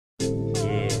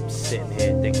sitting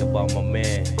here thinking about my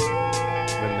man,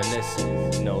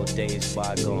 reminiscing, you know, days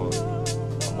bygone.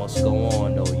 I must go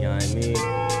on though, you know what I mean?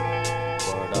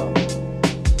 Word up.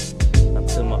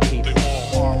 Until my people.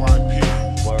 R.I.P.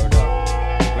 Word up.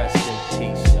 Rest in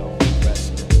peace, yo.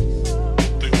 Rest in.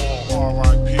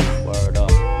 R.I.P. Word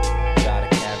up. Gotta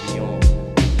carry on.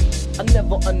 I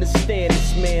never understand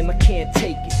this, man. I can't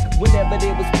take it. Whenever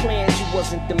there was plans, you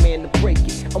wasn't the man to break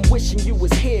it. I'm wishing you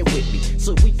was here with me,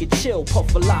 so we could chill,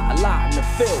 puff a lot in the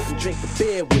field, and drink a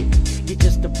beer with me. You're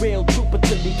just a real trooper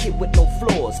to the kid with no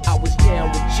flaws. I was down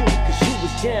with you, cause you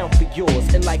was down for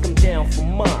yours, and like I'm down for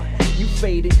mine. You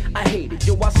faded, I hate it.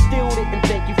 Yo, I still didn't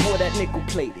thank you for that nickel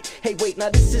plated. Hey, wait, now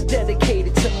this is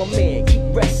dedicated to my man.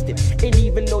 Keep resting, and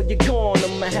even though you're gone,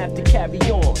 I'ma have to carry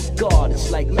on. God,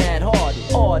 it's like mad hard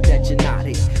and odd that you're not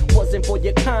here. Wasn't for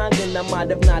your kind, then I might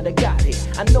have not have got here.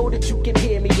 I know that you can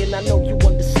hear me, and I know you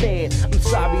understand. I'm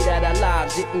sorry that our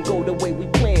lives didn't go the way we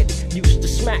planned it. Used to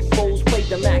smack foes, play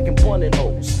the Mac and bunnin'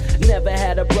 hoes. Never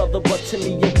had a brother, but to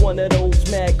me you're one of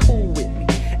those mad cool with me.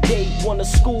 They wanna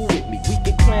school with me. We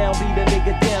can clown, beat a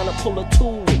nigga down, and pull a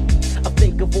tool with me. I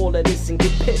think of all of this and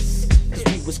get pissed, cause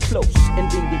we was close, and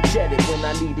then you jetted when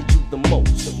I needed you the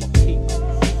most. So my people,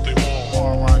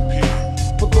 R.I.P.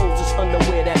 for those that's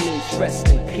unaware, that means rest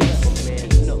in peace.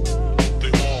 Man, you know.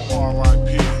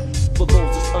 R.I.P. For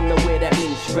those that's unaware, that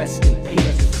means rest in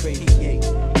peace. Crazy,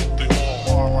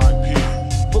 R.I.P.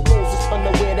 for those that's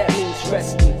unaware, that means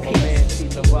rest in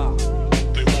peace.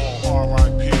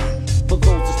 R.I.P. For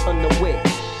those that's unaware,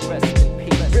 rest in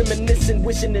peace. Reminiscing,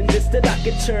 wishing in this that I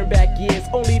could turn back years,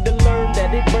 only to learn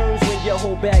that it burns when you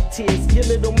hold back tears. Your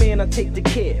little man, I take the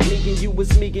care. Me and you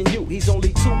is me and you. He's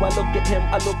only two. I look at him,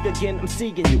 I look again, I'm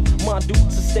seeing you. My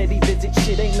dude's a steady visit,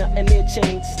 shit ain't nothing there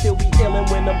changed. Still be illin'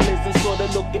 when I'm blizzing, sorta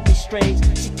look at me strange.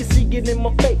 She can see it in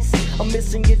my face, I'm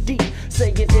missing you deep.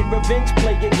 Saying in revenge,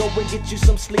 play it, go and get you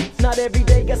some sleep. Not every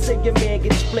day I say your man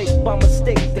gets flaked by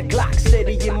mistake. The Glock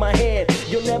steady in my hand,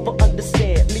 you'll never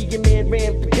understand. Me and man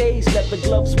ran for days, leather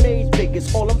gloves made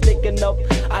figures. All I'm thinking of,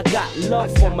 I got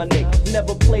love for my nigga.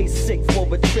 Never played sick for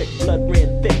a trick, blood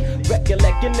ran thick.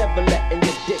 Recollect, you never letting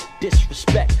your dick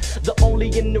disrespect. The only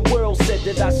in the world said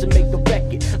that I should make a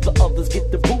record. The others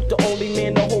get the boot, the only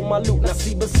man to hold my loot. Now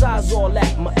see, besides all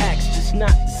that, my act's just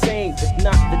not the same. If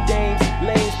not the dames,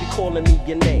 lanes be calling me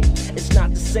your name. It's not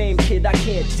the same, kid, I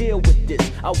can't deal with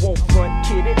this. I won't front,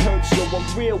 kid, it hurts, so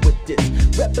I'm real with this.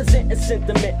 Representing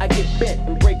sentiment, I get bent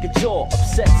and break a jaw.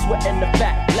 Upset, sweating the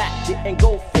fat, black didn't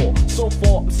go for. So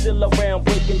far, I'm still around,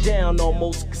 breaking down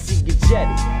almost. Could see you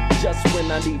jetted, just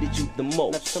when I needed you the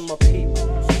most. Now to my people,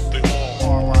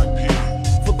 R.I.P.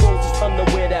 for those that's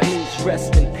unaware, that means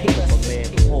rest in peace. My man,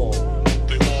 Paul.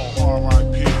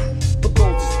 R.I.P. For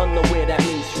those that's unaware, that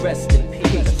means rest in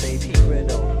peace. Baby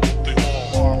Credo.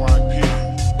 R.I.P.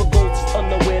 For those that's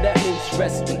unaware, that means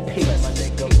rest in peace. My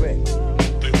nigga Rick.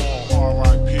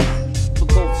 R.I.P. For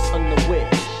those that's unaware,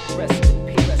 rest in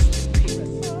peace. Rest in peace.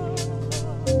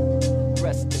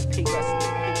 Rest in peace.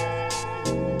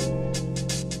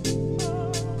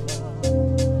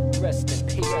 Rest in peace. Rest in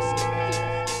peace.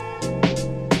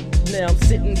 Now I'm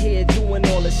sitting here doing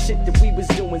all the shit that we was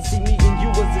doing. See, me and you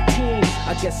was a team,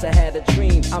 I guess I had a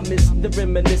dream. I miss the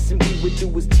reminiscing we would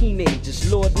do as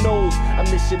teenagers. Lord knows I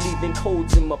miss you leaving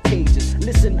codes in my pages.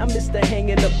 Listen, I miss the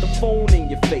hanging up the phone in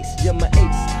your face. You're my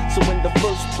ace, so in the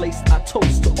first place I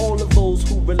toast to all of those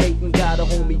who relate and got a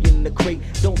homie in the crate.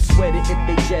 Don't sweat it if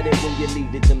they jet it when you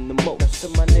needed them the most. To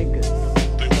my niggas,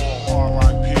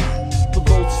 R.I.P. for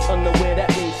those that's unaware, that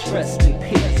means rest in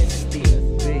peace.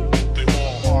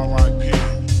 R.I.P.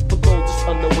 For those that's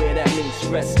unaware, that means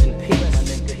rest in peace.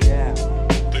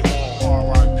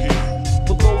 R.I.P.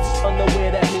 For those that's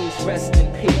unaware, that means rest in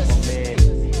peace.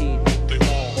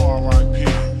 R.I.P.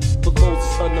 For those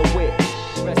that's unaware,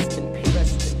 rest in peace.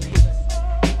 Rest in peace.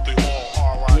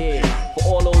 Yeah, for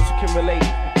all those who can relate,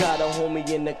 you got a homie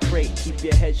in the crate. Keep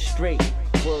your head straight,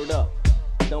 word up.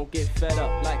 Don't get fed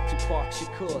up like Tupac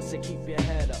Shakur, say keep your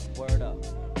head up, word up.